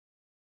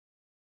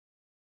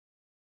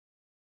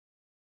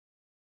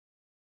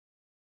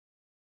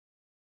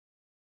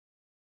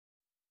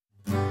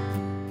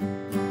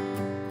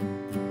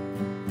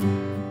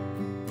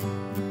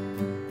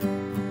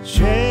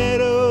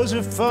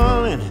clouds are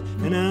falling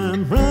and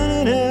I'm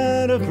running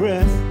out of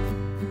breath.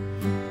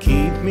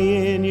 Keep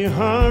me in your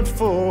heart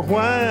for a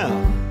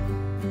while.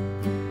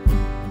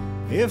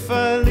 If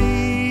I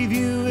leave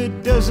you,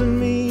 it doesn't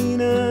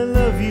mean I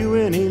love you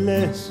any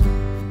less.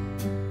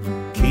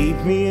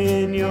 Keep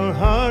me in your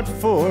heart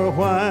for a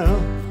while.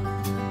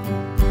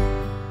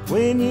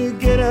 When you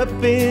get up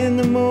in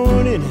the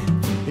morning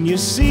and you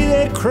see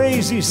that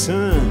crazy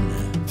sun,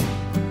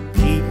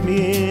 keep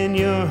me in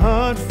your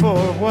heart for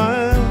a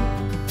while.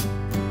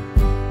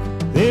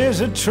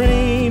 There's a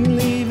train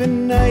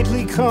leaving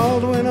nightly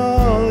called when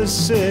all is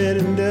said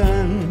and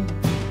done.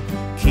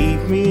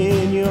 Keep me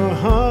in your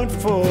heart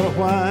for a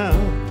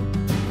while.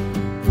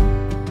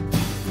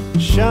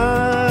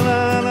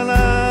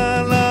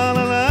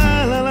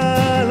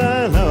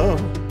 Sha-la-la-la-la-la-la-la-la.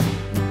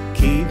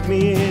 Keep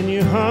me in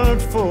your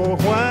heart for a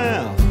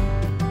while.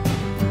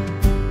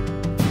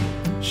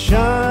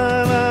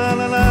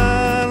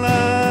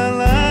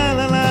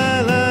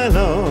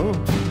 Sha-la-la-la-la-la-la-la.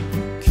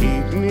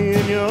 Keep me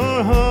in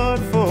your heart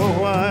for a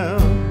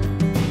while.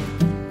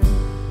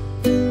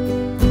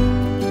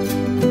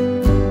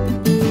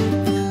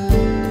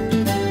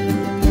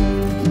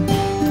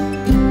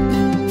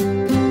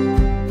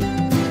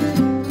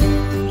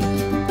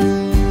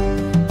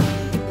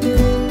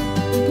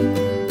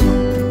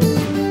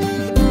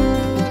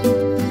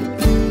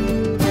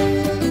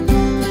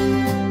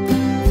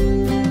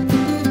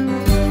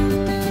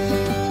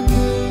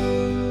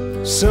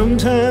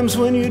 Sometimes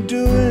when you're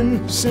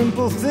doing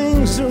simple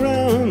things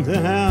around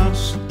the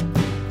house,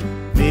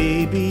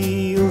 maybe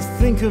you'll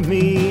think of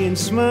me and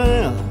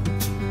smile.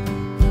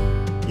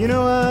 You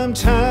know I'm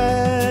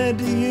tied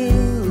to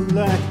you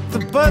like the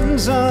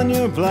buttons on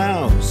your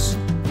blouse.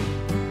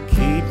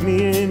 Keep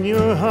me in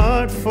your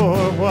heart for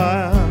a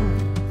while.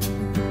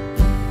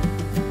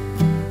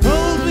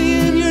 Hold me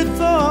in your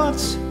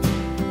thoughts,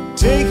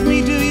 take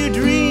me to your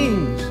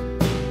dreams,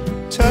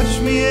 touch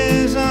me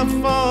as I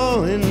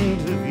fall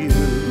into view.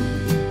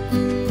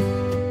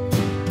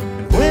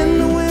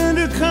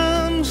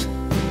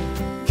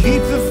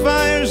 Keep the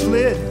fires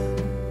lit,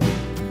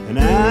 and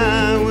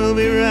I will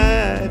be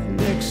right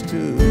next to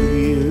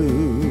you.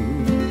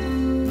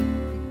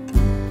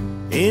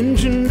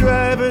 Engine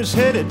drivers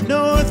headed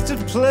north to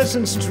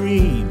Pleasant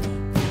Stream.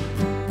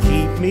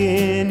 Keep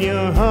me in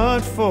your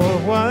heart for a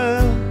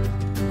while.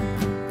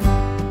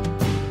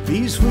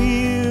 These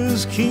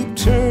wheels keep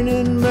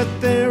turning, but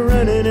they're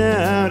running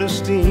out of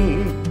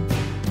steam.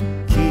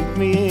 Keep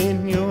me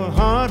in your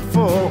heart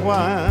for a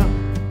while.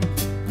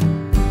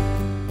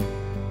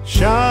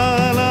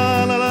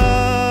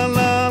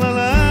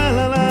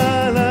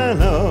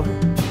 Sha-la-la-la-la-la-la-la-la.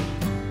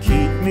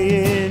 Keep me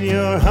in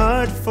your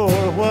heart for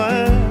a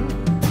while.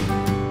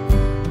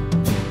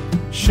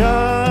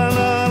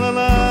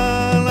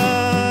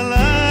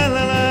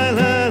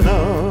 Sha-la-la-la-la-la-la-la.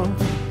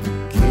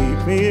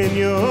 Keep me in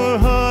your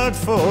heart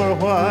for a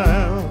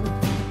while.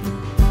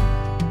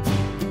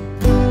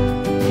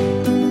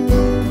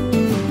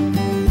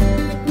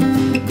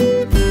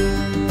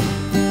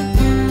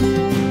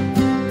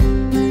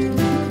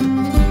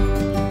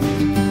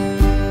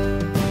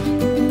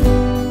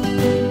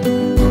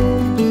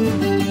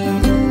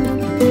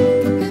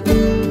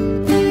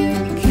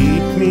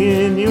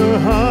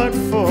 Heart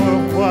for a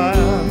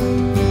while.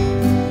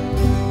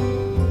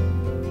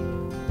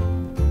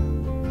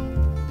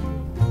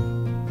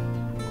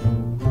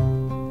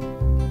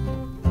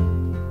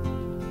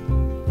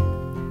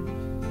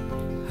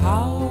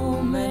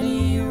 How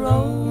many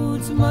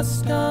roads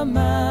must a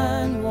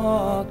man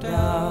walk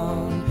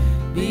down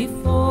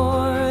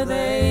before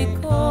they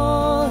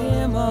call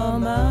him a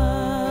man?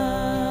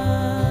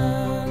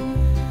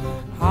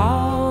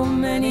 How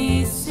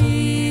many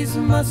seas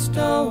must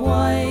a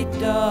white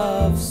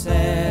dove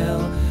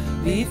sail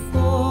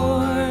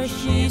before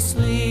she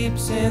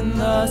sleeps in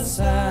the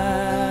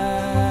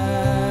sand?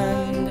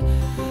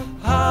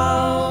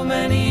 How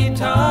many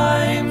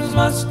times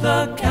must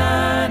the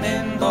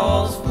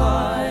cannonballs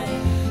fly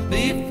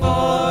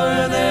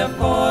before they're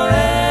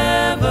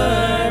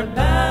forever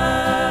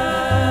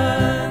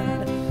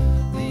banned?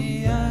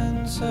 The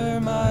answer,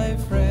 my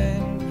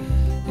friend,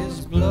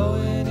 is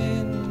blowing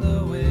in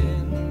the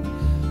wind.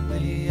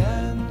 The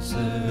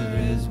answer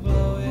is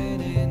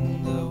blowing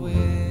in the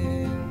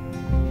wind.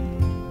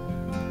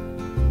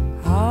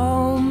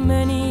 How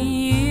many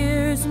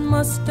years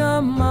must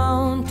a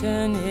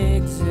mountain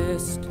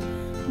exist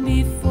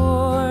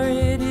before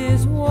it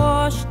is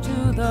washed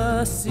to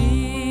the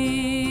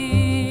sea?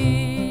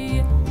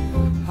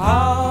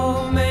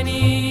 How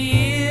many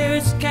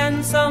years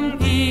can some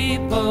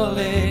people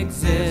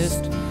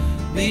exist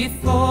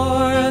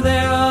before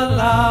they're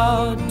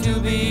allowed to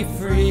be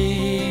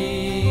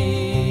free?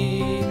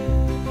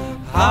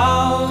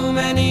 How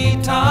many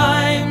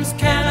times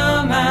can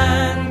a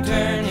man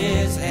turn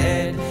his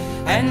head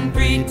and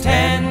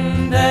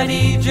pretend that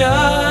he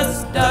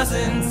just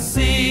doesn't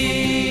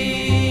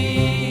see?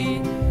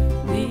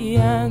 The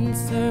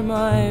answer,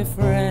 my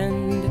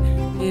friend,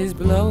 is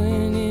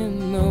blowing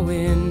in the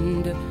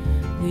wind.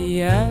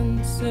 The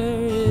answer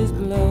is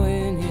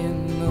blowing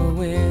in the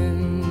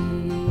wind.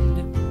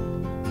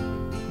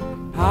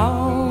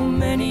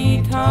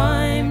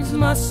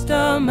 must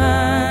a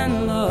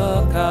man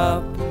look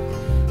up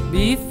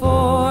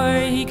before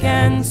he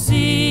can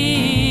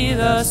see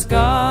the sky?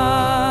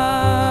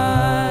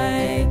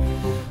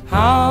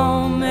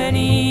 How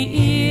many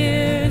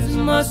ears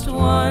must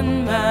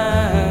one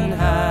man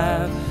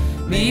have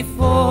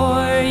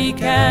before he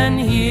can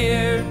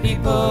hear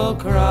people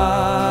cry?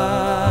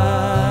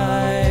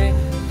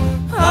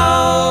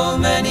 How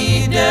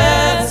many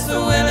deaths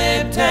will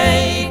it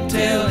take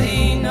till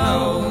he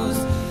knows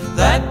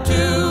that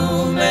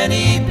too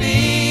many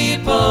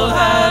people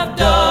have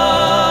died?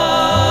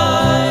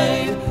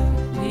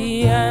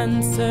 The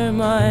answer,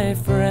 my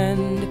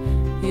friend,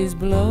 is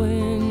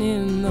blowing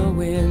in the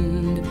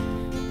wind.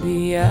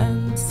 The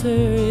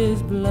answer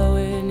is blowing